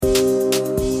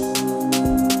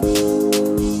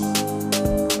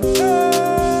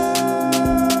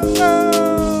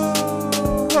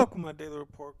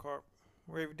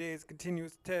where every day is a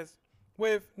continuous test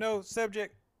with no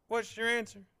subject. What's your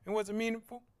answer? And was it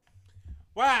meaningful?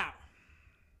 Wow.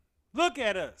 Look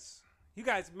at us. You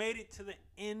guys made it to the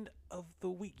end of the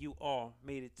week. You all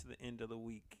made it to the end of the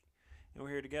week. And we're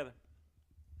here together.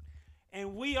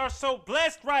 And we are so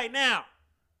blessed right now.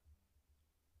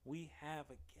 We have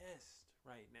a guest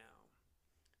right now.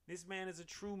 This man is a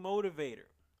true motivator.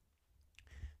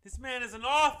 This man is an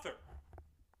author.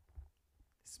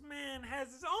 This man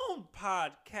has his own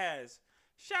podcast.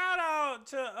 Shout out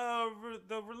to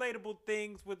the Relatable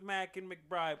Things with Mac and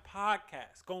McBride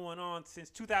podcast going on since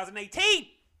 2018.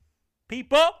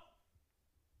 People,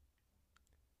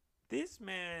 this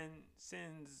man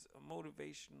sends a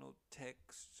motivational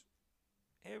text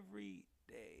every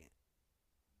day.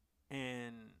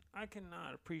 And I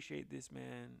cannot appreciate this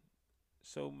man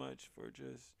so much for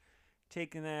just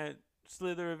taking that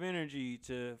slither of energy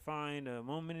to find a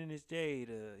moment in his day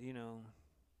to,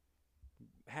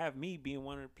 have me being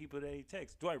one of the people that he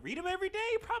texts. Do I read him every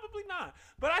day? Probably not.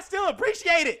 But I still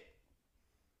appreciate it.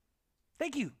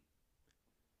 Thank you.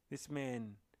 This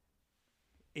man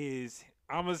is,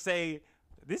 I'm going to say,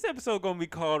 this episode going to be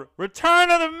called Return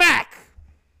of the Mac.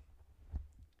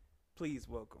 Please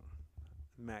welcome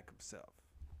Mac himself.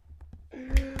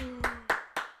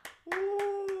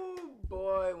 Ooh,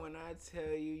 boy, when I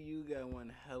tell you, you got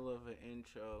one hell of an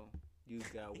intro. You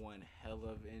got one hell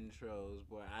of intros,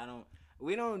 boy.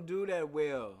 We don't do that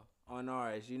well on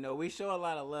ours. We show a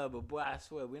lot of love, but boy, I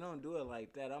swear, we don't do it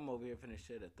like that. I'm over here finna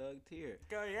shed a thug tear.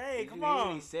 Hey, come Did you hear on.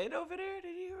 what he said over there?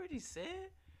 Did you hear what he said?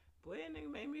 Boy, that nigga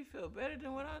made me feel better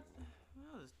than what I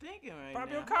was thinking right Pop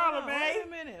now. your collar, man. Wait a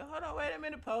minute. Hold on, wait a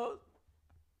minute, pose.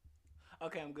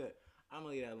 Okay, I'm good. I'm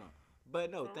gonna leave that alone. But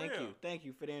no, For thank real. you. Thank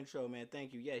you for the intro, man.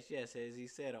 Thank you. Yes, as he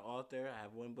said, an author. I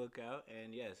have one book out.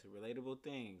 And yes, Relatable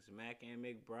Things, Mac and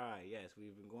McBride. Yes,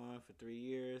 we've been going for 3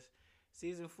 years.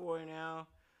 Season 4 now.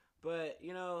 But,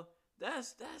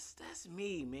 that's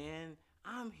me, man.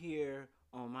 I'm here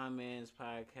on my man's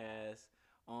podcast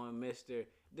on Mr.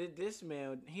 This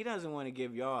man, he doesn't want to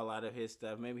give y'all a lot of his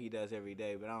stuff. Maybe he does every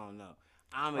day, but I don't know.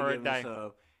 I'm going to give him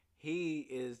some. He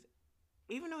is,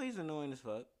 even though he's annoying as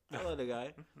fuck, I love the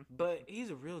guy, but he's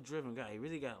a real driven guy. He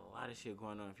really got a lot of shit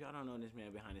going on. If y'all don't know this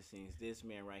man behind the scenes, this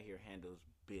man right here handles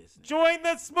business. Join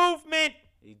this movement.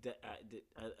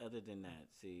 Other than that,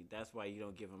 see, that's why you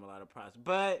don't give him a lot of props.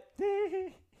 But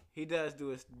he does do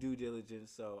his due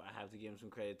diligence, so I have to give him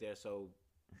some credit there. So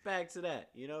back to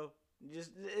that,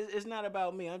 just it's not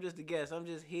about me. I'm just a guest. I'm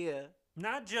just here,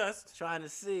 Not just. trying to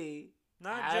see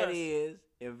Not how just. it is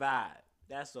and vibe.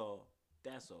 That's all.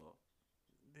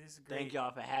 This great, Thank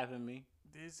y'all for having me.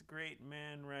 This great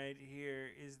man right here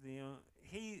is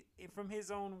he from his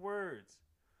own words.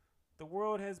 The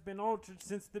world has been altered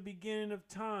since the beginning of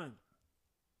time.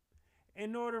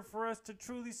 In order for us to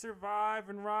truly survive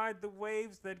and ride the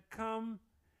waves that come,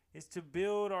 is to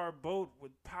build our boat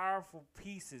with powerful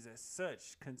pieces as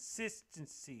such: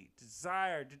 consistency,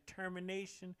 desire,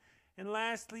 determination, and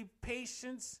lastly,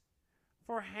 patience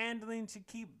for handling to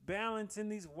keep balance in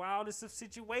these wildest of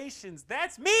situations.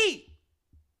 That's me!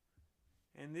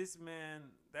 And this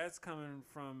man, that's coming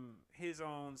from his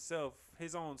own self,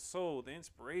 his own soul, the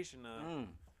inspiration of.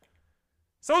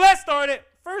 So let's start it.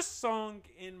 First song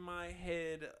in my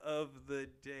head of the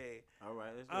day. All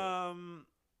right, let's go.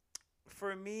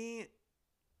 For me,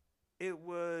 it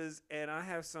was, and I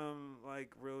have some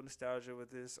real nostalgia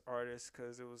with this artist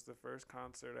because it was the first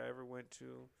concert I ever went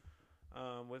to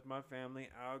with my family.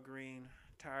 Al Green,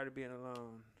 Tired of Being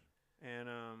Alone. And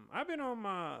I've been on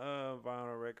my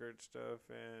vinyl record stuff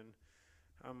and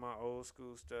on my old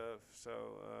school stuff.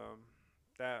 So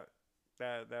that's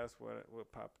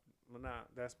what popped. Well,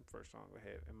 that's the first song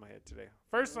in my head today.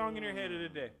 First song in your head of the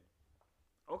day.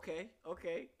 Okay.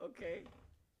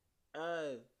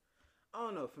 I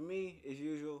don't know. For me, it's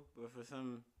usual, but for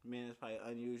some men, it's probably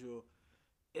unusual.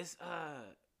 It's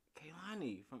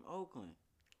Kehlani from Oakland.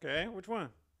 Okay, which one?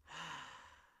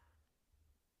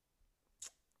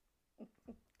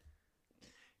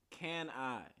 Can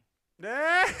I?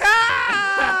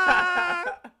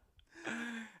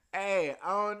 Hey, I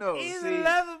don't know. He's See, a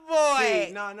lover boy.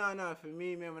 See, no. For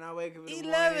me, man, when I wake up in the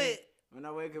morning, love it. When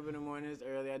I wake up in the morning, it's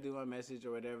early. I do my message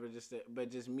or whatever. But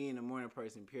just me and a morning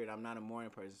person. Period. I'm not a morning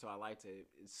person, so I like to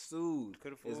soothe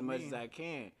as much as I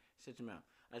can. Shut your mouth.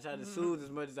 I try to soothe as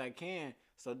much as I can,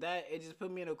 so that it just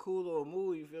put me in a cool little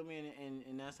mood. You feel me?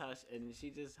 And that's how. She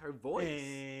just her voice.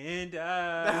 And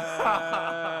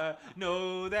I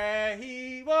know that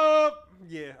he won't.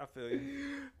 Yeah, I feel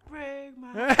you. Break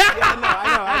my.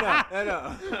 Yeah, I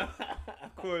know.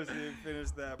 Of course, you didn't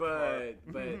finish that part.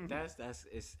 But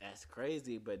that's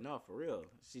crazy. But no, for real,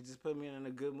 she just put me in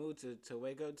a good mood to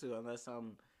wake up to. Unless I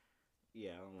don't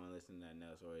want to listen to nothing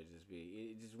else, or it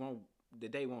just won't. The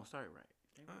day won't start right.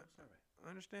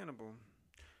 Understandable.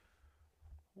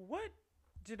 What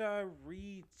did I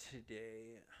read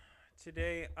today?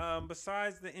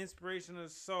 Besides the inspirational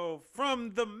soul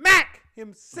from the Mac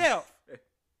himself.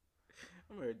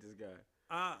 I'm gonna hurt this guy.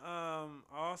 I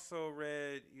also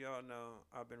read, y'all know,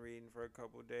 I've been reading for a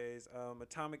couple of days,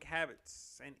 Atomic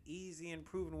Habits, an easy and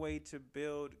proven way to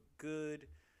build good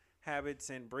habits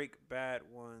and break bad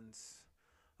ones.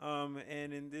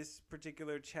 And in this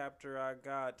particular chapter, I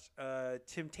got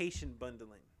temptation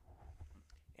bundling,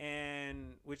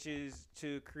 and which is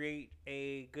to create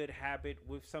a good habit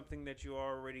with something that you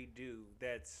already do.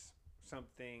 That's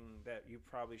something that you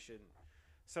probably shouldn't.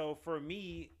 So for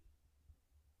me,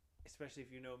 especially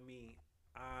if you know me,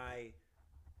 I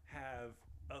have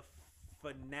a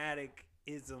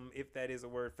fanaticism, if that is a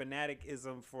word,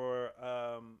 fanaticism for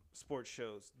sports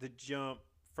shows. The Jump,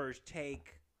 First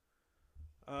Take,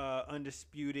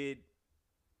 Undisputed,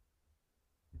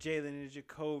 Jalen and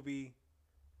Jacoby.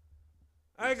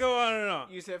 I go on and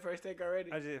on. You said First Take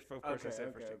already? I said First Take.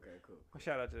 Okay, cool.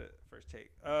 Shout out to First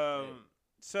Take.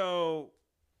 So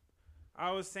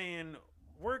I was saying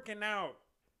working out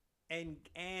and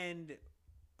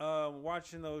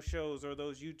watching those shows or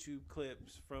those YouTube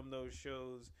clips from those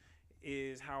shows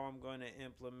is how I'm going to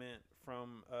implement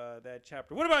from that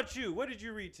chapter. What about you? What did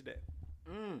you read today?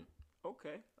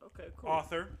 Okay, cool.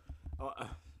 Author.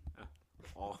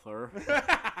 Author.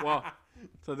 Well,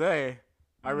 today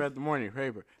I read the morning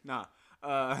paper. Nah.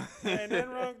 Ain't nothing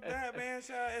wrong with that, man.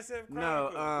 Shout out SF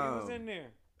Chronicles. He was in there.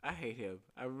 I hate him.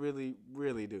 I really,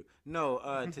 really do. No,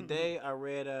 today I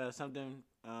read something.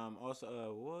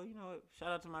 Also, well, you know what? Shout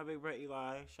out to my big brother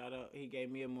Eli. Shout out. He gave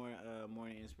me a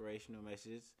morning inspirational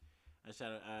message.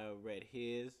 I read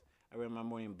his. I read my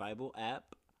morning Bible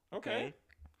app. Okay.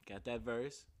 Got that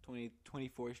verse.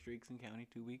 24 streaks and counting,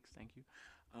 2 weeks. Thank you.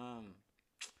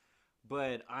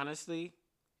 But honestly,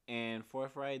 and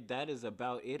forthright, that is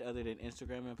about it. Other than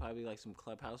Instagram and probably like some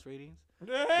Clubhouse readings.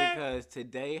 Because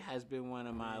today has been one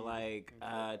of my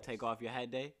take off your hat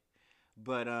day.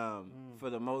 But for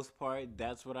the most part,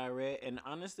 that's what I read. And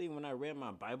honestly, when I read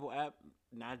my Bible app,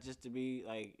 not just to be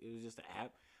like, it was just an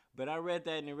app, but I read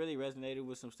that and it really resonated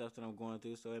with some stuff that I'm going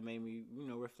through. So it made me,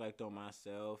 reflect on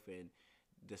myself and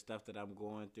the stuff that I'm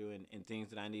going through and things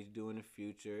that I need to do in the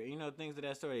future. Things of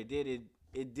that sort.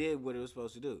 It did what it was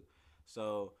supposed to do.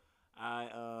 So I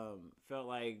felt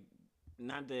like,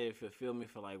 not that it fulfilled me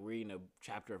for like reading a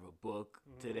chapter of a book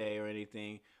today or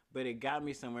anything, but it got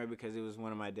me somewhere because it was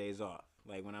one of my days off.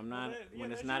 Like when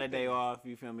it's not a day off,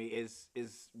 you feel me?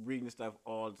 It's reading stuff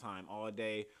all the time, all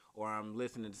day, or I'm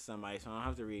listening to somebody, so I don't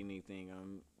have to read anything.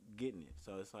 I'm getting it.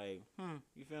 So it's like,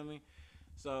 you feel me?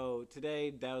 So today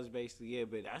that was basically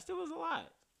it, but that still was a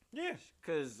lot. Yeah.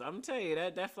 Cause I'm telling you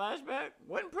that flashback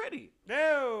wasn't pretty.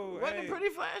 No, wasn't a pretty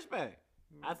flashback.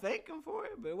 I thank him for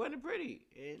it, but it wasn't pretty.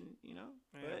 And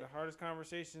the hardest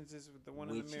conversations is with the one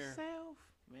in the mirror. Yourself.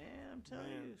 Man, I'm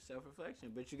telling you,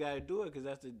 self-reflection. But you got to do it because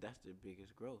that's the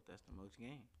biggest growth. That's the most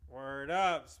gain. Word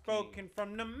up. Spoken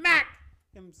from the Mac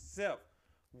himself.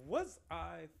 Was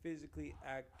I physically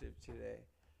active today?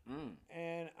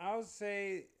 And I'll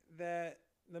say that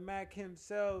the Mac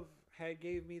himself had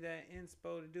gave me that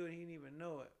inspo to do it. He didn't even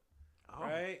know it. Oh.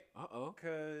 Right? Uh-oh.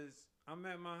 Because I'm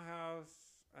at my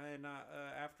house, and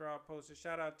after I posted,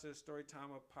 shout out to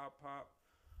Storytime of Pop Pop.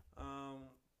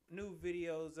 New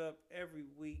videos up every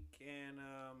week, and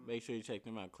make sure you check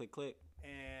them out. Click.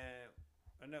 And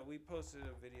I know we posted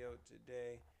a video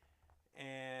today,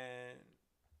 and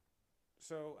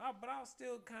so but I was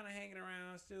still kind of hanging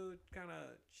around, still kind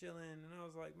of chilling, and I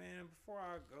was like, man, before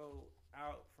I go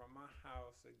out from my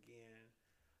house again,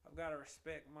 I've got to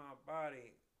respect my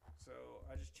body. So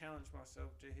I just challenged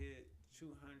myself to hit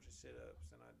 200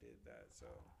 sit-ups, and I did that. So,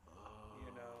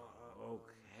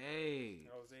 okay.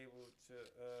 I was able to,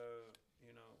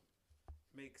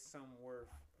 make some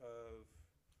worth of,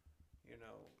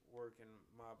 working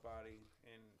my body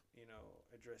and,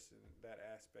 addressing that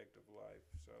aspect of life.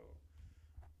 So,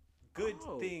 good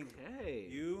thing.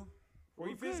 You? Were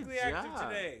you physically active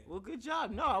today? Well, good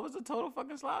job. No, I was a total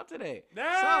fucking slob today.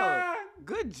 Ah! So,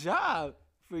 good job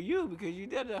for you because you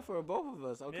did that for both of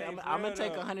us. Okay, Yeah, I'm gonna for real,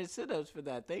 take though. 100 sit-ups for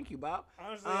that. Thank you, Bob.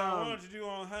 Honestly, I wanted to do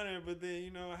 100, but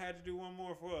then I had to do one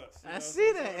more for us. I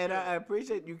see that, and I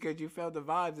appreciate you because you felt the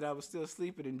vibes that I was still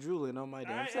sleeping and drooling on my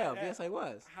damn self. Yes, I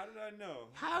was. How did I know?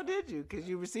 How did you? Because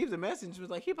you received the message. Was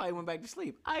like he probably went back to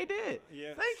sleep. I did.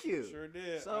 Yeah. Thank you. Sure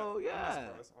did. So yeah.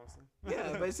 That's awesome.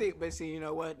 Yeah, but see, you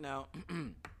know what? Now,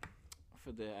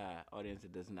 for the audience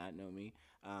that does not know me,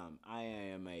 I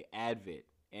am a avid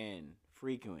and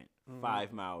frequent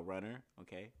 5 mile runner.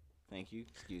 Okay, thank you.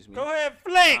 Excuse me. Go ahead,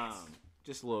 flex.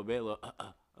 Just a little bit,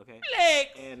 okay.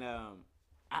 Flex. And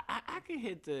I can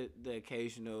hit the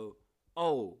occasional.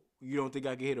 Oh, you don't think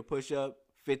I can hit a push up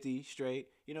 50 straight?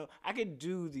 I can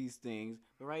do these things,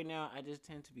 but right now I just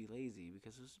tend to be lazy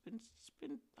because it's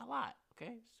been a lot.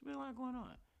 Okay, it's been a lot going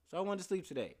on. So I wanted to sleep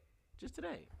today, just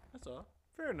today. That's all.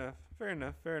 Fair enough.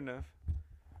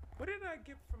 What did I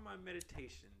get from my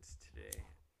meditations today?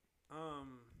 I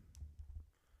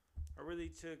really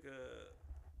took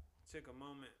a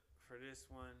moment for this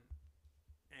one,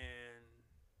 and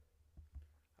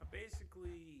I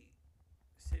basically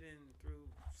sitting through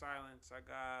silence. I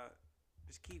got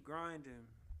just keep grinding.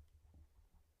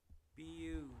 Be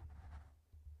you.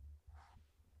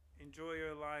 Enjoy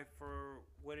your life for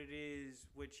what it is,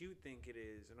 what you think it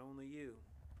is, and only you.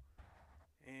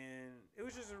 And it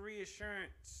was just a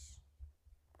reassurance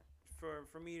for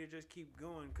me to just keep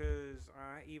going, because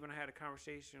I even had a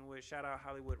conversation with, shout out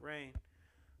Hollywood Rain,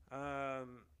 like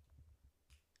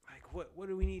what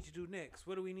do we need to do next?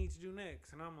 What do we need to do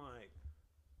next? And I'm like,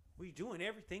 we doing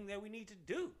everything that we need to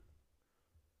do.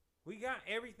 We got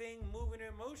everything moving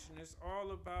in motion. It's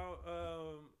all about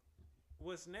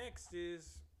what's next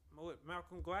is what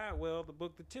Malcolm Gladwell, the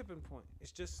book The Tipping Point.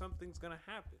 It's just something's gonna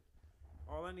happen.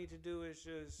 All I need to do is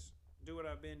just do what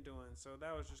I've been doing. So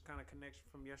that was just kind of connection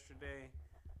from yesterday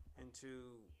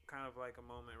into kind of like a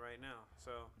moment right now.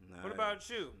 So nice. What about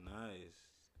you? Nice.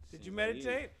 Did you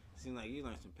meditate? Seems like you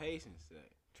learned some patience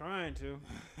today. Trying to.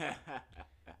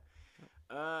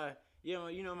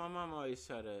 My mom always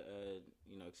try to,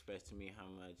 express to me how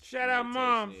much. Shout out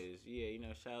moms. Is.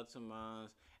 Yeah, shout out to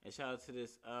moms, and shout out to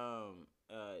this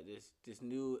this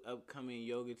new upcoming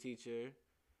yoga teacher.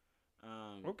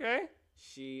 Okay.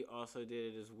 She also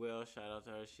did it as well. Shout out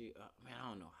to her. She, I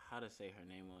don't know how to say her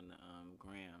name on the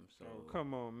gram. So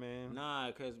come on, man.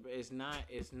 Nah, cause it's not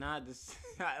this.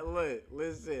 Look,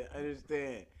 listen,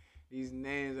 understand. These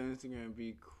names on Instagram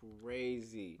be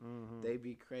crazy. Mm-hmm. They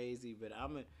be crazy, but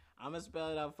I'm gonna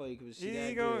spell it out for you because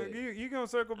you gonna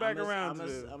circle back around to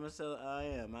this. I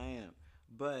am.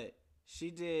 But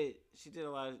she did a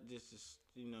lot of just to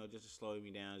slow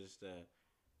me down, just to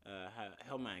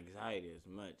help my anxiety as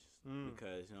much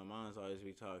because moms always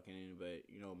be talking, but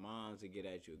moms that get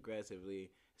at you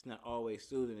aggressively, it's not always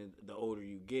soothing the older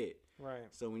you get.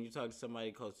 Right. So when you talk to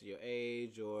somebody close to your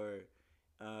age or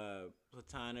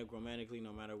platonic, romantically,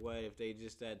 no matter what, if they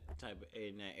just that type of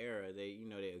in that era,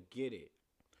 they'll get it.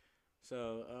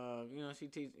 So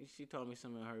she taught me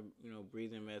some of her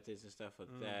breathing methods and stuff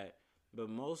like that, but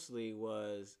mostly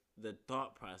was the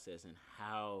thought process and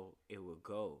how it would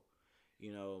go.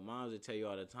 Moms would tell you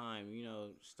all the time,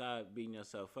 stop beating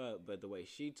yourself up. But the way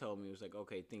she told me was like,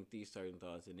 okay, think these certain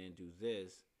thoughts and then do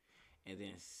this, and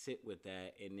then sit with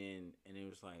that, and it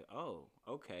was like, oh,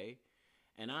 okay.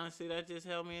 And honestly, that just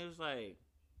helped me. It was like,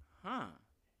 huh.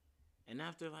 And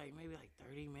after maybe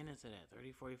 30 minutes of that,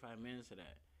 30, 45 minutes of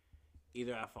that,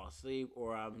 either I fall asleep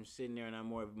or I'm sitting there and I'm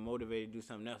more motivated to do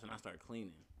something else and I start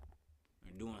cleaning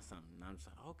or doing something. And I'm just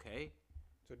like, okay.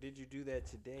 So did you do that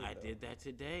today? I did that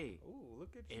today. Ooh,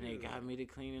 look at you. And it got me to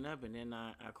cleaning up. And then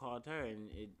I called her and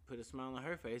it put a smile on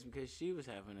her face because she was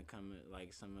having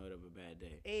somewhat of a bad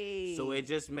day. Hey. So it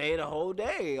just made a whole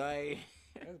day.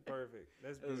 That's perfect.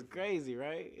 That's beautiful. It was crazy,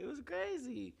 right? It was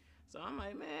crazy. So I'm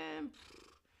like, man.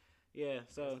 Yeah,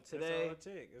 so today. That's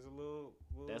all it takes. It's a little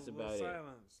that's about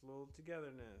silence, a little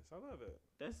togetherness. I love it.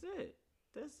 That's it.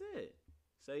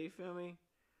 So you feel me?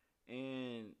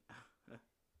 And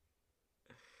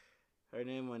her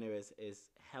name on there is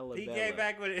Hella he Bella. came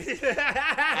back with it. I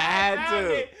had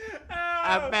to.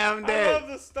 I found it. I love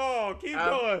the stall. Keep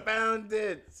going. I found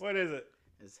it. What is it?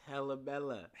 It's Hella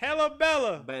Bella. Hella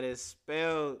Bella. But it's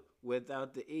spelled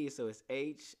without the E, so it's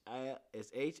HLLABE,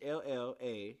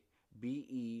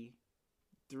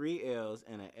 3 L's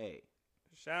and an A.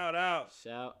 Shout out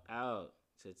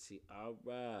to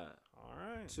Tiara. All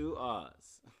right. 2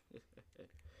 R's.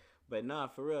 But nah,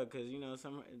 for real, because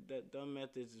some dumb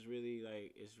methods is really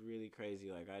it's really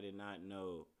crazy. I did not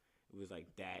know it was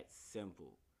that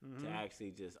simple to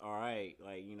actually just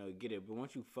get it. But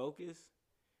once you focus,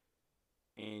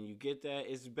 and you get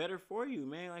that, it's better for you,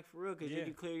 man. Like for real, because you Yeah.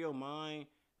 can clear your mind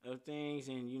of things,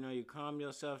 and you know you calm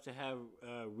yourself to have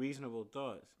reasonable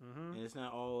thoughts, Mm-hmm. and it's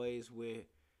not always with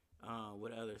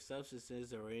other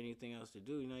substances or anything else to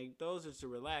do. You know, those are to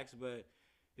relax, but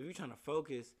if you're trying to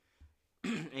focus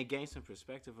and gain some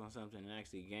perspective on something and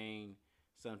actually gain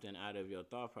something out of your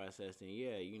thought process, then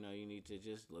yeah, you know, you need to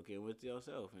just look in with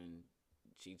yourself. And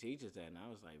she teaches that, and I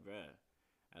was like, bruh,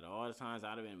 out of all the times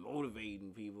I'd have been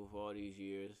motivating people for all these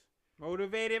years,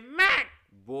 Motivated Mac.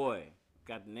 boy,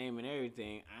 got the name and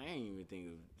everything. I ain't even think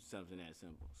of something that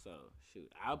simple. So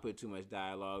shoot, I'll put too much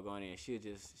dialogue on it, and she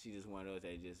just one of those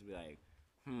that just be like,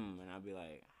 and I'll be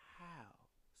like, how?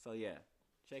 So yeah,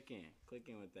 check in, click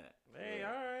in with that. Hey,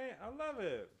 all right, I love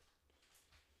it.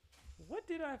 What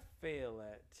did I fail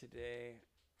at today?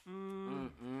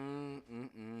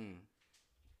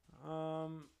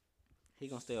 He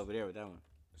gonna stay over there with that one.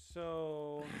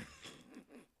 So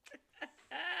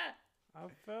I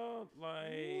felt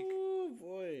like Ooh,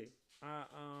 boy.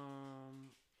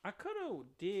 I could have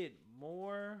did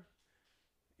more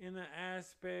in the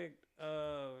aspect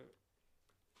of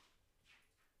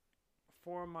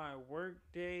for my work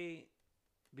day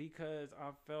because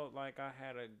I felt like I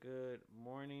had a good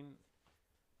morning.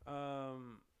 I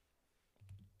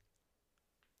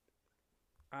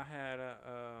had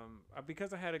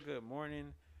because I had a good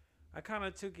morning. I kind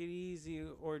of took it easy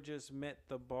or just met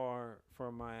the bar for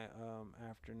my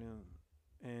afternoon.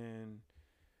 And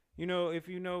you know, if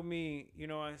you know me, you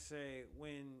know I say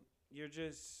when you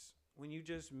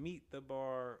just meet the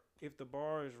bar, if the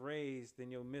bar is raised,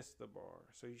 then you'll miss the bar.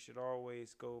 So you should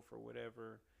always go for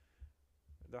whatever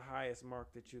the highest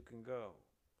mark that you can go.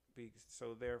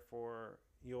 So therefore,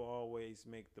 you'll always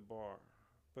make the bar.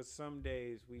 But some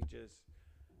days we just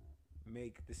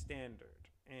make the standard.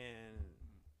 And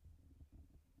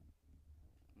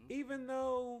even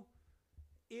though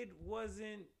it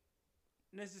wasn't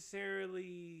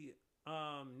necessarily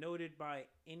noted by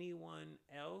anyone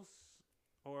else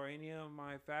or any of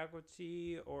my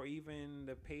faculty or even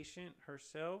the patient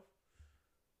herself,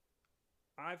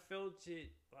 I felt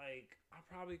it like I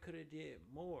probably could have did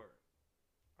more.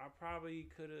 I probably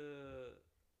could have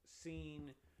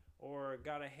seen or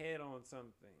got ahead on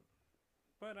something.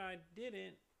 But I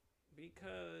didn't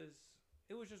because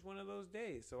it was just one of those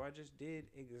days. So I just did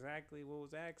exactly what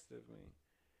was asked of me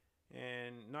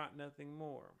and not nothing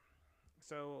more.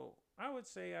 So I would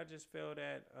say I just failed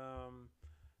at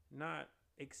not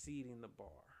exceeding the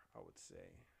bar, I would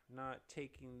say. Not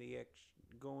taking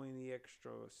going the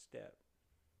extra step,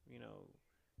 you know,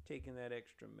 taking that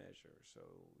extra measure. So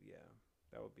yeah,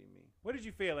 that would be me. What did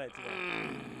you fail at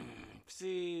today?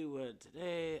 See what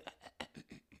today?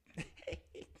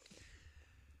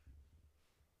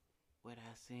 What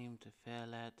I seemed to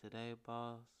fail at today,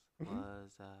 boss,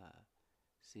 was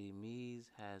see, Mees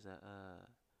has a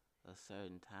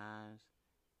certain times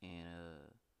and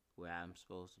where I'm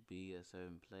supposed to be a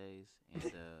certain place, and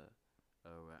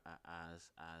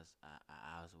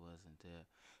I wasn't there.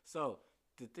 So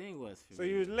the thing was for So me.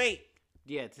 you was late.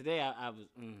 Yeah, today I was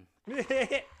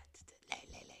late.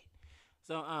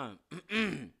 So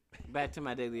back to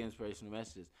my daily inspirational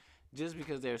messages, just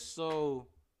because they're so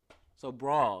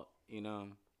broad, you know,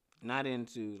 not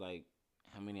into like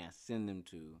how many I send them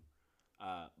to,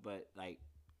 but like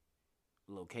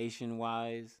location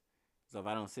wise. So if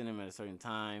I don't send them at a certain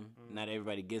time, not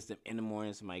everybody gets them in the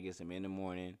morning. Somebody gets them in the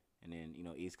morning, and then you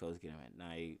know East Coast get them at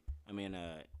night. I mean,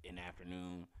 in the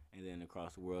afternoon, and then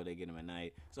across the world they get them at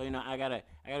night. So you know I gotta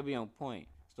be on point.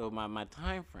 So my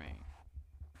time frame,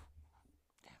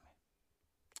 damn it,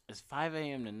 it's 5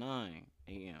 a.m. to 9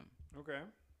 a.m. Okay.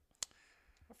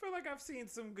 I feel like I've seen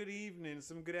some good evenings,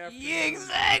 some good afternoons. Yeah,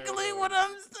 exactly what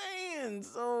I'm saying.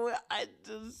 So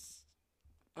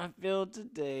I failed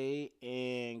today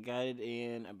and got it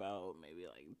in about maybe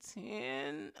like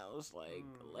 10. I was like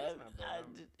 11.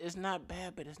 It's not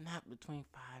bad, but it's not between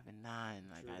 5 and 9,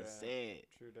 like I said.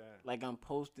 True that. Like I'm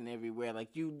posting everywhere.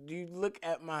 Like you look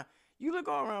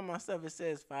all around my stuff, it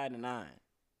says 5 to 9.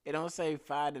 It don't say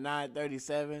 5 to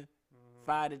 9:37,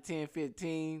 5 to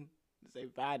 10:15. It say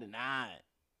 5 to 9.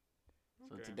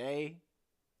 So today,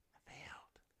 I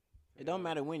failed. It don't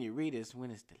matter when you read it, it's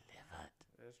when it's delivered.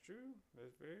 That's true.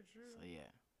 That's very true. So yeah,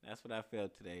 that's what I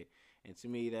failed today. And to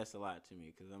me, that's a lot to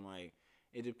me. Because I'm like,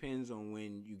 it depends on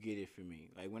when you get it for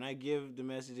me. Like when I give the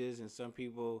messages and some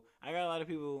people, I got a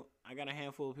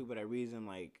handful of people that read them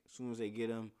like as soon as they get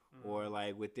them or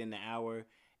like within the hour.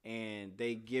 And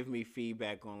they give me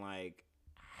feedback on like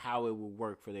how it will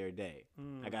work for their day.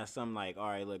 I got some like, all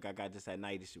right, look, I got this at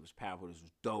night. This shit was powerful. This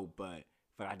was dope. But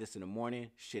if I got this in the morning,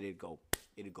 shit, it'd go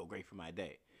great for my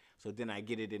day. So then I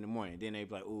get it in the morning. Then they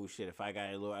be like, "Oh shit, if I got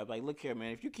it a little," I'm like, "Look here,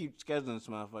 man. If you keep scheduling this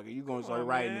motherfucker, you gonna start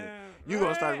writing it. You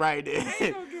gonna start writing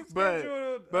it." But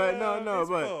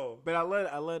I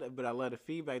love the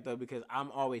feedback though, because I'm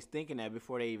always thinking that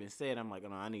before they even say it. I'm like, "Oh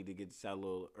no, I need to get this out a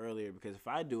little earlier, because if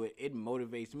I do it, it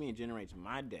motivates me and generates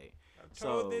my day." I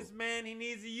told this man he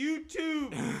needs a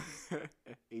YouTube.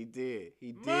 He did.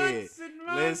 Months and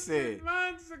months and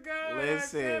months ago. I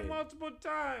said multiple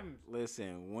times.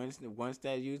 Listen, once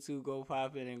that YouTube go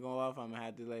popping and go off, I'm gonna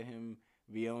have to let him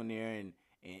be on there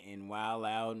and wild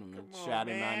out and shout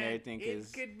him out and everything,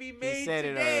 because he said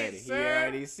it already. Sir. He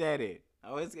already said it.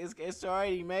 Oh, it's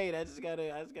already made. I just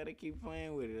gotta keep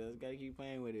playing with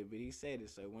it. But he said it,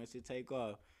 so once it take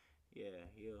off, yeah,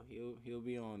 he'll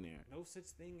be on there. No such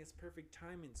thing as perfect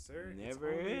timing, sir.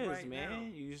 Never is, right, man. Now.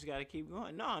 You just gotta keep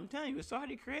going. No, I'm telling you, it's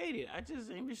already created. I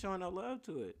just ain't been showing no love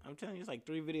to it. I'm telling you, it's like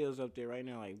 3 videos up there right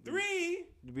now, like 3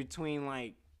 between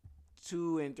like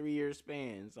 2 and 3 year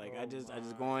spans. Like I just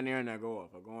go in there and I go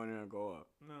off. I go in there and go up.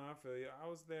 No, I feel you. I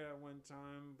was there at one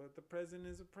time, but the present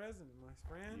is a present, my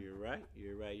friend. You're right.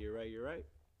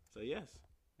 So yes,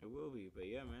 it will be. But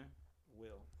yeah, man,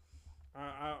 will.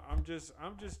 I'm just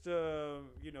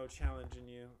challenging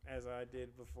you as I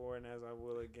did before and as I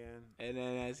will again. And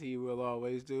then as he will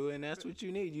always do, and that's what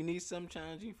you need. You need some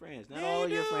challenging friends. Not all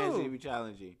your friends need to be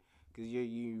challenging, because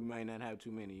you might not have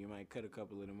too many. You might cut a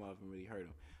couple of them off and really hurt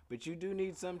them. But you do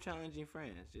need some challenging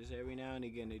friends. Just every now and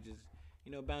again, they just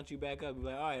bounce you back up and be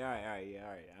like, all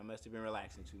right. I must have been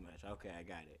relaxing too much. Okay, I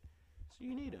got it. So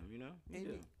you need them. You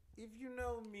do. If you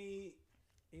know me.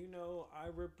 I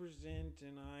represent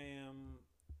and I am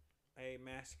a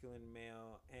masculine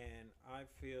male, and I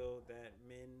feel that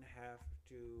men have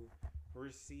to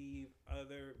receive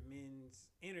other men's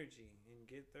energy and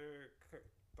get their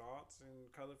thoughts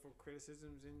and colorful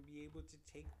criticisms and be able to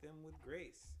take them with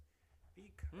grace,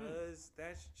 because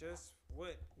that's just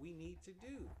what we need to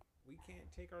do. We can't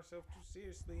take ourselves too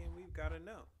seriously, and we've got to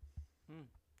know.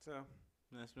 So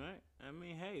that's right. I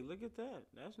mean, hey, look at that.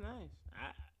 That's nice.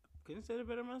 I couldn't say it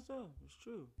better myself. It's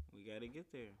true. We got to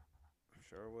get there.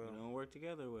 Sure will. We don't work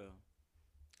together well.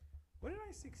 What did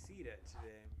I succeed at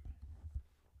today?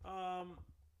 I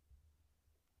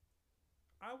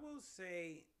will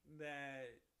say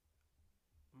that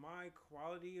my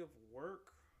quality of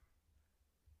work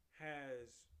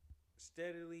has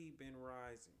steadily been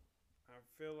rising. I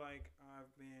feel like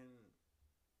I've been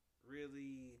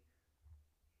really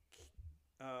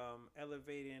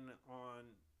elevating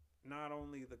on not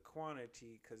only the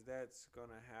quantity, because that's going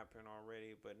to happen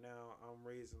already, but now I'm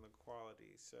raising the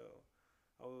quality. So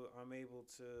I'm able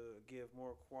to give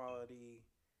more quality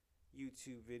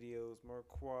YouTube videos, more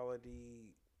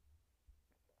quality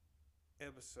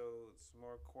episodes,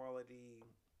 more quality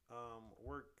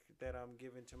work that I'm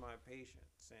giving to my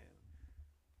patients. And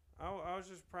I was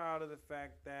just proud of the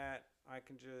fact that I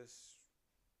can just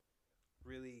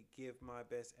really give my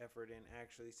best effort and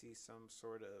actually see some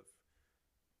sort of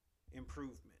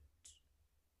improvement.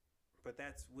 But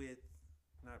that's with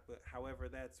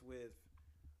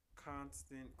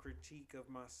constant critique of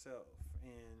myself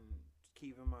and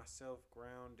keeping myself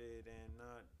grounded and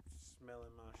not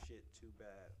smelling my shit too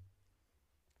bad.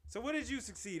 So what did you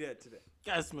succeed at today?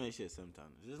 Gotta smell shit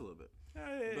sometimes, just a little bit.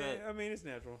 But I mean, it's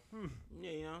natural.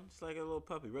 Yeah, it's like a little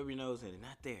puppy. Rub your nose in it.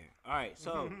 Not there. All right,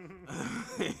 so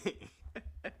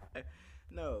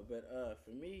no, but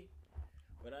for me,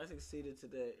 what I succeeded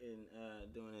today in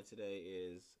doing it today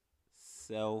is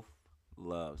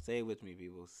self-love. Say it with me,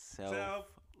 people.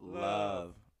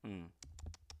 Self-love.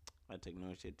 I take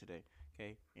no shit today.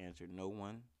 Okay? Answer no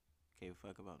one. Okay,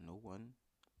 fuck about no one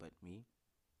but me.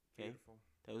 Okay? Beautiful.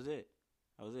 That was it.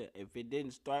 If it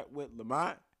didn't start with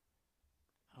Lamont,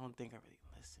 I don't think I really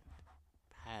listened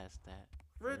past that.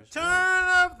 Return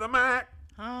of the Mac.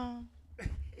 Huh?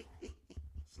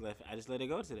 I just let it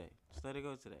go today. But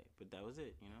that was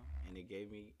it, And it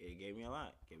gave me a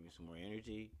lot. Gave me some more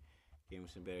energy. Gave me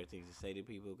some better things to say to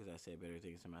people, because I said better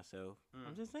things to myself.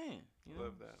 I'm just saying,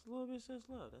 Love that. Just a little bit of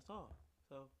self-love. That's all.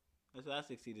 So that's what I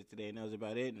succeeded today, and that was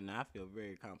about it. And I feel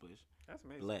very accomplished. That's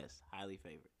amazing. Blessed, highly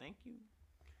favored. Thank you.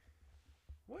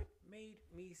 What made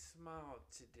me smile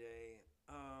today?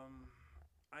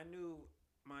 I knew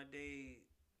my day.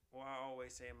 Well, I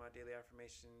always say in my daily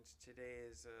affirmations, today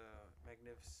is the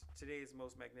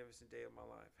most magnificent day of my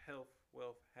life. Health,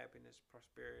 wealth, happiness,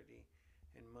 prosperity,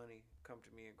 and money come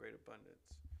to me in great abundance.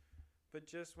 But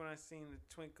just when I seen the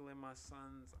twinkle in my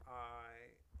son's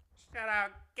eye, shout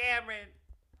out Cameron.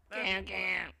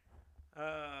 Cam.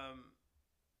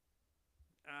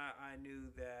 I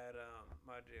knew that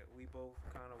we both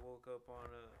kind of woke up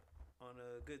on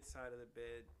a good side of the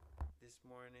bed, this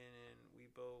morning, and we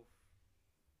both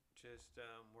just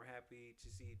were happy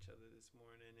to see each other this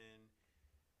morning, and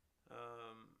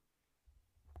um,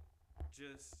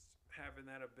 just having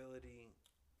that ability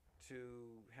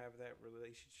to have that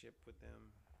relationship with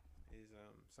them is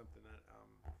something that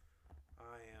I'm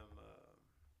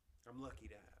lucky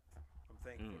to have. I'm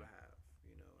thankful to have.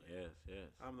 You know.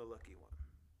 Yes. I'm the lucky one.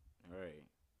 All right.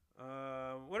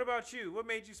 What about you? What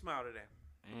made you smile today?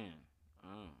 Man,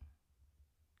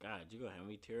 God, you gonna have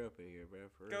me tear up in here, bro.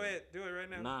 For real. Go ahead, do it right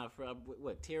now. Nah,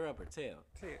 what? Tear up or tail?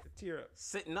 Tear up.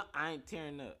 No, I ain't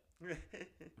tearing up. I'm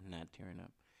not tearing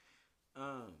up.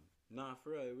 Nah,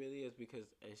 for real, it really is because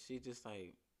she just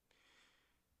like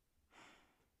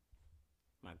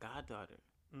my goddaughter.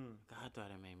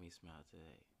 Goddaughter made me smile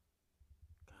today.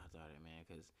 Goddaughter, man,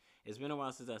 because it's been a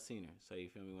while since I seen her. So you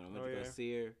feel me? When I went to go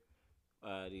see her.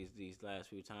 These last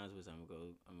few times was I'm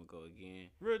gonna go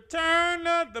again. Return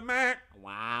of the Mac.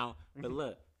 Wow. But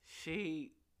look,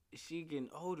 she getting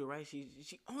older, right? She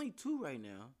only 2 right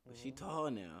now, but she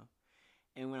tall now.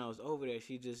 And when I was over there,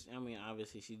 she just, I mean,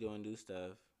 obviously she doing new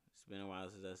stuff. It's been a while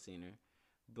since I've seen her,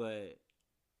 but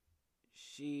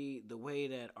the way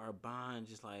that our bond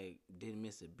just like didn't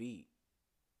miss a beat.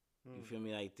 You feel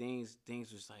me? Like things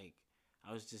was like,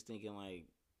 I was just thinking like.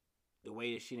 The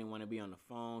way that she didn't want to be on the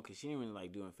phone, because she didn't really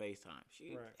like doing FaceTime.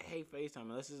 She hate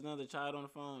FaceTime. Unless there's another child on the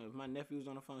phone. If my nephew was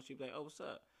on the phone, she'd be like, oh, what's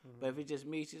up? But if it's just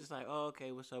me, she's just like, oh,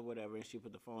 okay, what's up, whatever. And she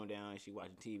put the phone down and she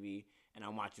watching TV, and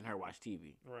I'm watching her watch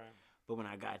TV. Right. But when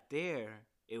I got there,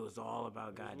 it was all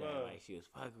about goddamn. Like, she was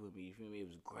fucking with me. You feel me? It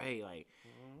was great. Like,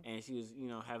 and she was,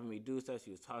 having me do stuff. She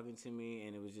was talking to me,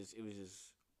 and it was just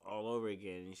all over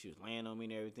again. And she was laying on me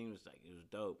and everything. It was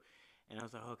dope. And I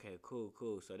was like, okay, cool.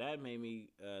 So that made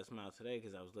me smile today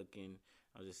because I was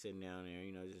just sitting down there,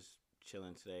 just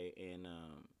chilling today. And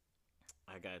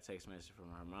I got a text message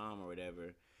from her mom or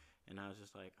whatever. And I was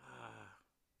just like, I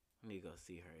need to go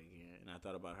see her again. And I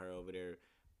thought about her over there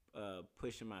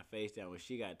pushing my face down when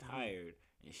she got tired.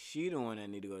 And she the one that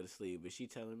need to go to sleep. But she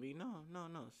telling me, no,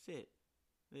 sit.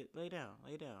 Lay down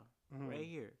right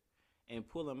here. And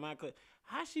pulling my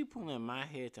how she pulling my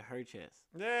head to her chest?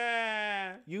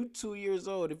 Yeah. You 2 years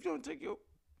old. If you don't take your,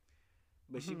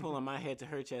 but she pulling my head to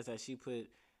her chest as she put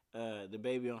the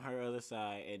baby on her other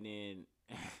side and then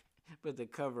put the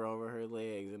cover over her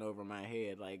legs and over my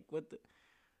head. Like what the?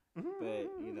 But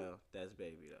that's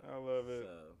baby though. I love it.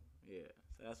 So yeah,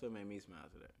 so that's what made me smile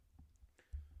today.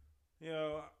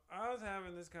 I was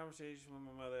having this conversation with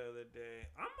my mother the other day.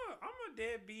 I'm a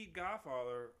deadbeat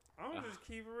godfather. I'm gonna just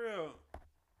keep it real.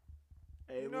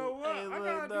 Hey, you know what? Hey, I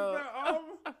gotta do better.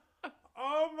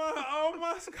 All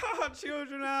my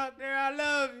godchildren out there, I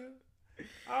love you.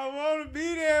 I want to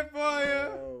be there for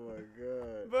you. Oh my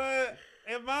god. But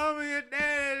if mama and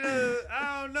daddy,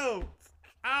 I don't know.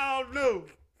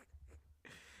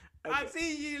 Okay. I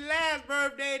see you last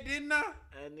birthday, didn't I?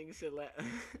 That nigga said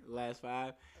last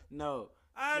 5. No.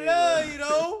 I love you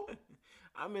though.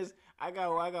 I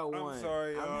got one. I'm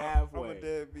sorry, y'all. I'm halfway. I'm a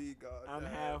deadbeat god. I'm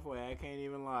halfway. I can't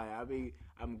even lie.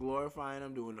 I'm glorifying.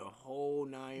 I'm doing the whole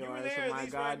 9 yards for my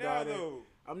goddaughter.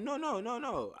 Right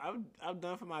no. I've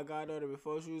done for my goddaughter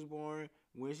before she was born,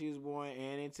 when she was born,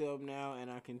 and until now, and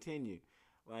I continue.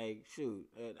 Like shoot,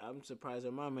 I'm surprised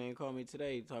that my man called me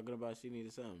today talking about she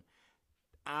needed something.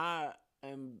 I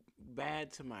am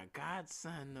bad to my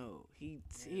godson though. He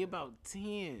about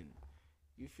 10.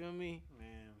 You feel me?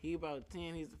 Man. He about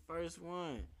 10. He's the first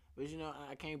one. But,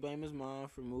 I can't blame his mom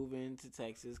for moving to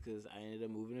Texas because I ended up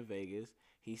moving to Vegas.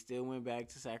 He still went back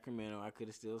to Sacramento. I could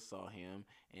have still saw him.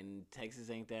 And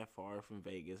Texas ain't that far from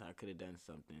Vegas. I could have done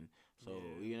something. So,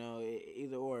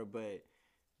 either or. But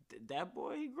that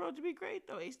boy, he grew up to be great,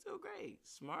 though. He's still great.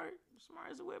 Smart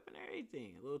as a whip and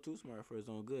everything. A little too smart for his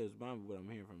own good. His mama, what I'm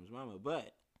hearing from his mama.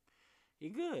 But he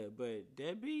good. But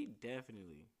deadbeat,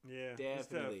 definitely. Yeah,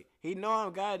 definitely. He know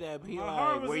I'm goddamn. He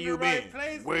my like, where you been?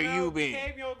 Where you been?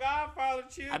 Became your godfather,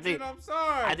 children. I'm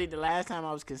sorry. I think the last time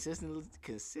I was consistently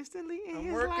in I'm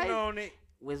his working life on it.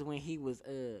 was when he was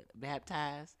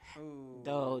baptized. Ooh.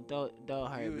 Don't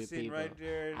hurt me, people. Right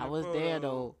there I was there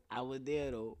though.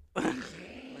 Man,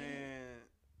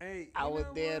 hey, I was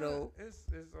there though. It's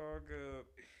all good.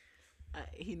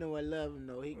 He know I love him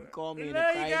though. He can call me in a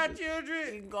crisis. crisis. You got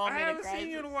children. He can call me I in a haven't crisis. seen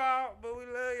you in a while, but we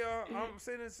love y'all. I'm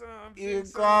sending some. You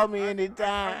can call me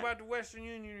anytime. I'm about to Western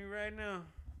Union right now.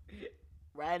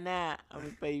 Right now, I'm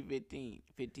gonna pay you 15.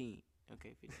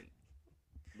 Okay, 15.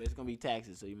 But it's gonna be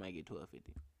taxes, so you might get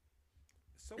 12.50.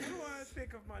 So what do I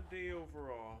think of my day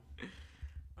overall?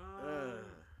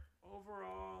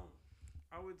 Overall,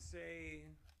 I would say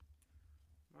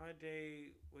my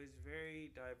day was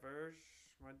very diverse,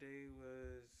 My day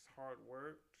was hard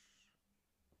worked,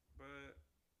 but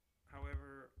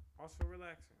however, also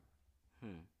relaxing.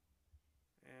 Hmm.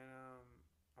 And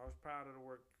I was proud of the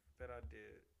work that I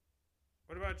did.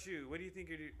 What about you? What do you think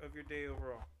of your day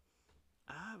overall?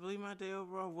 I believe my day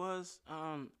overall was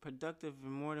productive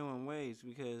in more than one ways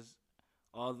because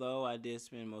although I did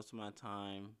spend most of my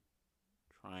time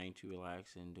trying to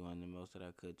relax and doing the most that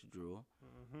I could to drool,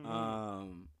 Mm-hmm.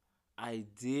 um, I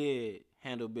did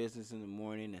handle business in the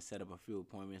morning and set up a few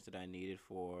appointments that I needed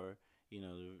for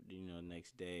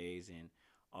next days, and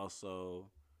also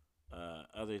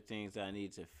other things that I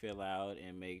need to fill out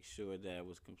and make sure that it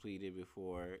was completed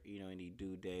before any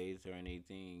due dates or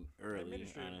anything early.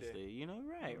 Administrative day. Honestly,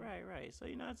 right, Mm-hmm. right, right. So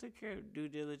I took care of due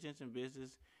diligence and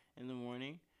business in the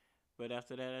morning, but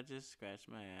after that, I just scratched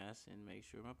my ass and make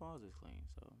sure my balls is clean.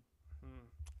 So Hmm.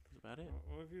 that's about it.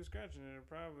 Well, if you were scratching it, it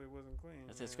probably wasn't clean.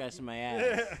 I said scratching my Man.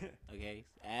 ass. Okay,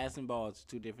 ass and balls are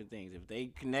two different things. If they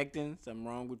connecting, something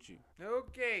wrong with you.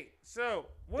 Okay, so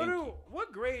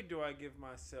what grade do I give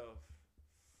myself?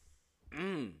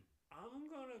 Mm. I'm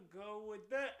gonna go with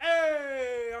the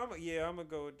A. I'm gonna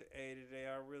go with the A today.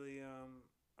 I really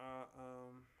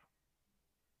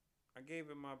I gave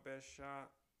it my best shot.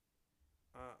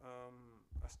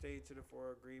 I stayed to the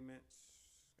four agreements.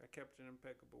 I kept an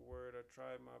impeccable word. I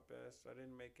tried my best. I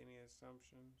didn't make any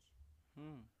assumptions.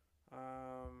 Hmm.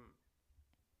 Um,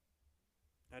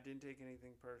 I didn't take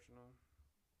anything personal,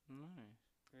 Nice.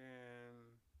 and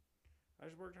I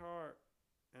just worked hard,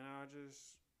 and I just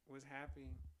was happy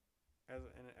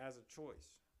as a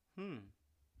choice, Hmm.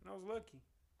 and I was lucky.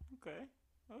 Okay.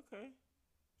 Okay.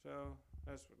 So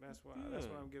that's Good.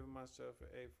 what I'm giving myself an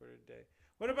A for today.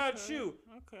 What about Okay. you?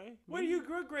 Okay.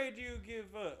 What grade do you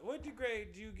give? What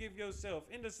grade do you give yourself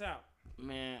in the South?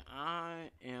 Man, I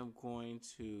am going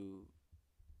to.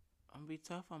 I'm gonna be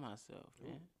tough on myself, Ooh.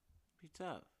 man. Be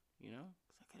tough, cause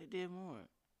I could have did more.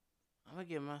 I'm gonna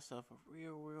give myself a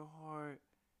real hard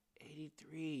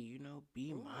 83.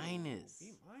 B Ooh, minus.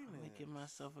 B I'm gonna minus. give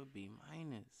myself a B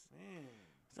minus. Man,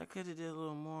 Cause I could have did a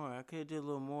little more. I could have did a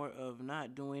little more of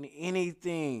not doing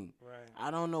anything. right.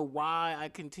 I don't know why I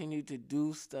continued to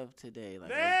do stuff today.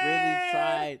 Like I really Man!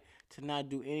 tried to not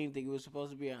do anything. It was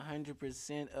supposed to be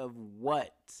 100% of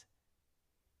what?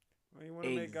 Well, you want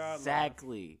to make God laugh.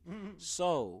 Exactly.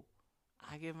 So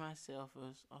I give myself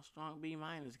a strong B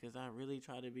minus because I really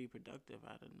try to be productive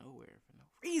out of nowhere for no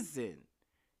reason.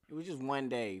 It was just one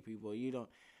day, people. You don't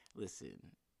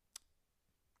listen.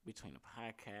 Between a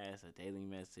podcast, a daily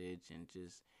message, and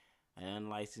just an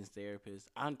unlicensed therapist,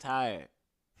 I'm tired.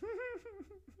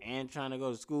 And trying to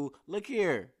go to school. Look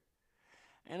here.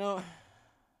 You know,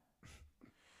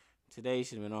 today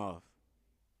should have been off.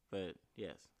 But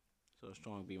yes. So a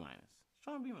strong B minus.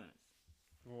 Strong B minus.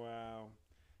 Wow.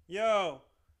 Yo,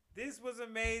 this was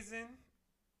amazing.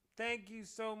 Thank you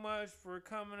so much for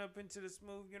coming up into the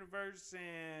Smooth Universe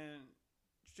and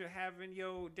having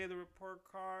your daily report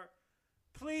card.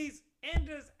 Please end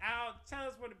us out. Tell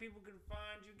us where the people can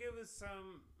find you. Give us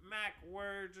some Mac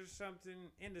words or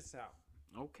something. End us out.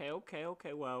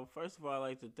 Okay. Well, first of all, I'd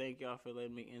like to thank y'all for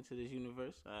letting me into this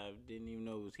universe. I didn't even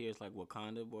know it was here. It's like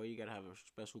Wakanda, boy. You gotta have a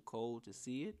special code to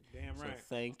see it. Damn right. So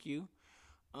thank you.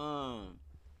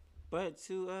 But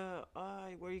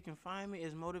where you can find me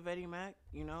is Motivating Mac,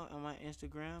 on my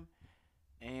Instagram.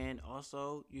 And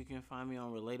also, you can find me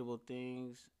on Relatable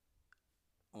Things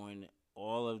on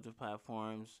all of the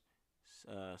platforms,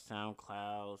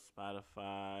 SoundCloud,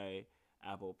 Spotify,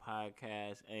 Apple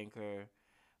Podcasts, Anchor,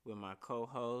 with my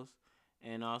co-host.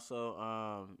 And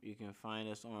also, you can find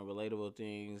us on Relatable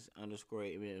Things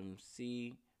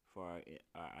 _MMC for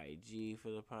our IG for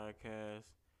the podcast.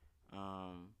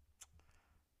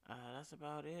 That's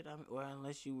about it.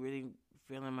 Unless you really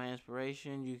feeling my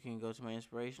inspiration, you can go to my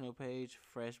inspirational page,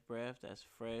 Fresh Breath. That's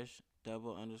fresh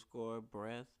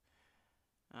 _breath.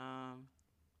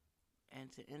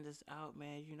 And to end this out,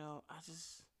 man, I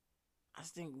just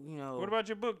think, What about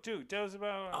your book too? Tell us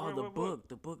about. the book. Oh,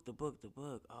 the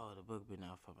book been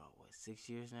out for about 6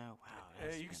 years now. Wow,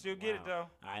 Hey, you can still get it though.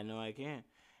 I know I can.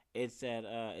 It's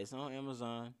on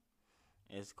Amazon.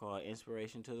 It's called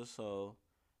Inspiration to the Soul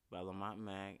by Lamont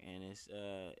Mack, and it's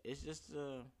just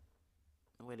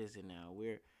what is it now?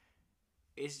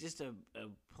 It's just a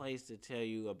place to tell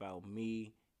you about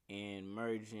me and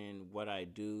merging what I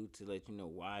do to let you know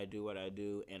why I do what I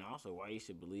do, and also why you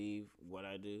should believe what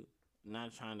I do.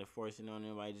 Not trying to force it on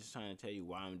anybody, just trying to tell you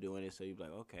why I'm doing it, so you be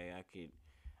like, okay, I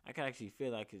could actually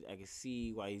feel I could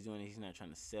see why he's doing it. He's not trying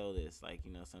to sell this,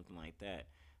 something like that.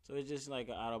 So it's just like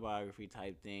an autobiography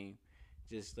type thing,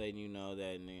 just letting you know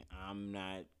that I'm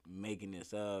not making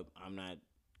this up. I'm not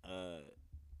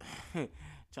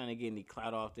trying to get any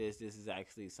clout off this. This is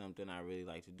actually something I really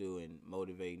like to do and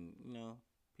motivating.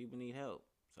 People need help,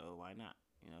 so why not?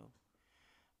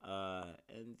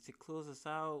 And to close us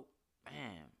out,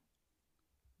 man,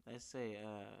 let's say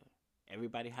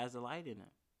everybody has a light in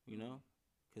them,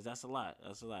 because that's a lot.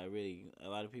 That's a lot, really. A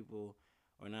lot of people,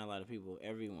 or not a lot of people,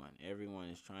 everyone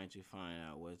is trying to find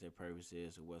out what their purpose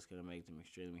is, or what's going to make them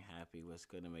extremely happy, what's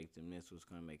going to make them this, what's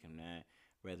going to make them that,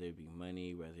 whether it be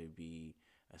money, whether it be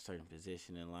a certain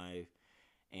position in life.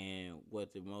 And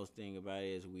what the most thing about it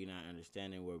is we not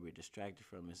understanding where we're distracted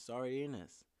from. It's already in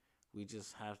us. We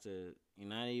just have to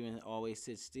not even always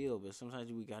sit still, but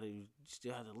sometimes we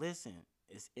still have to listen.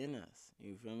 It's in us.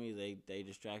 You feel me? They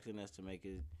distracting us to make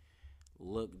it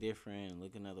look different,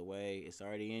 look another way. It's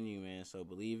already in you, man. So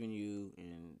believe in you,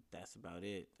 and that's about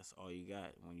it. That's all you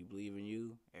got. When you believe in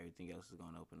you, everything else is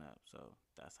gonna open up. So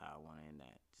that's how I want to end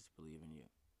that. Just believe in you.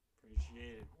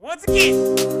 Appreciate it. Once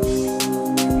again.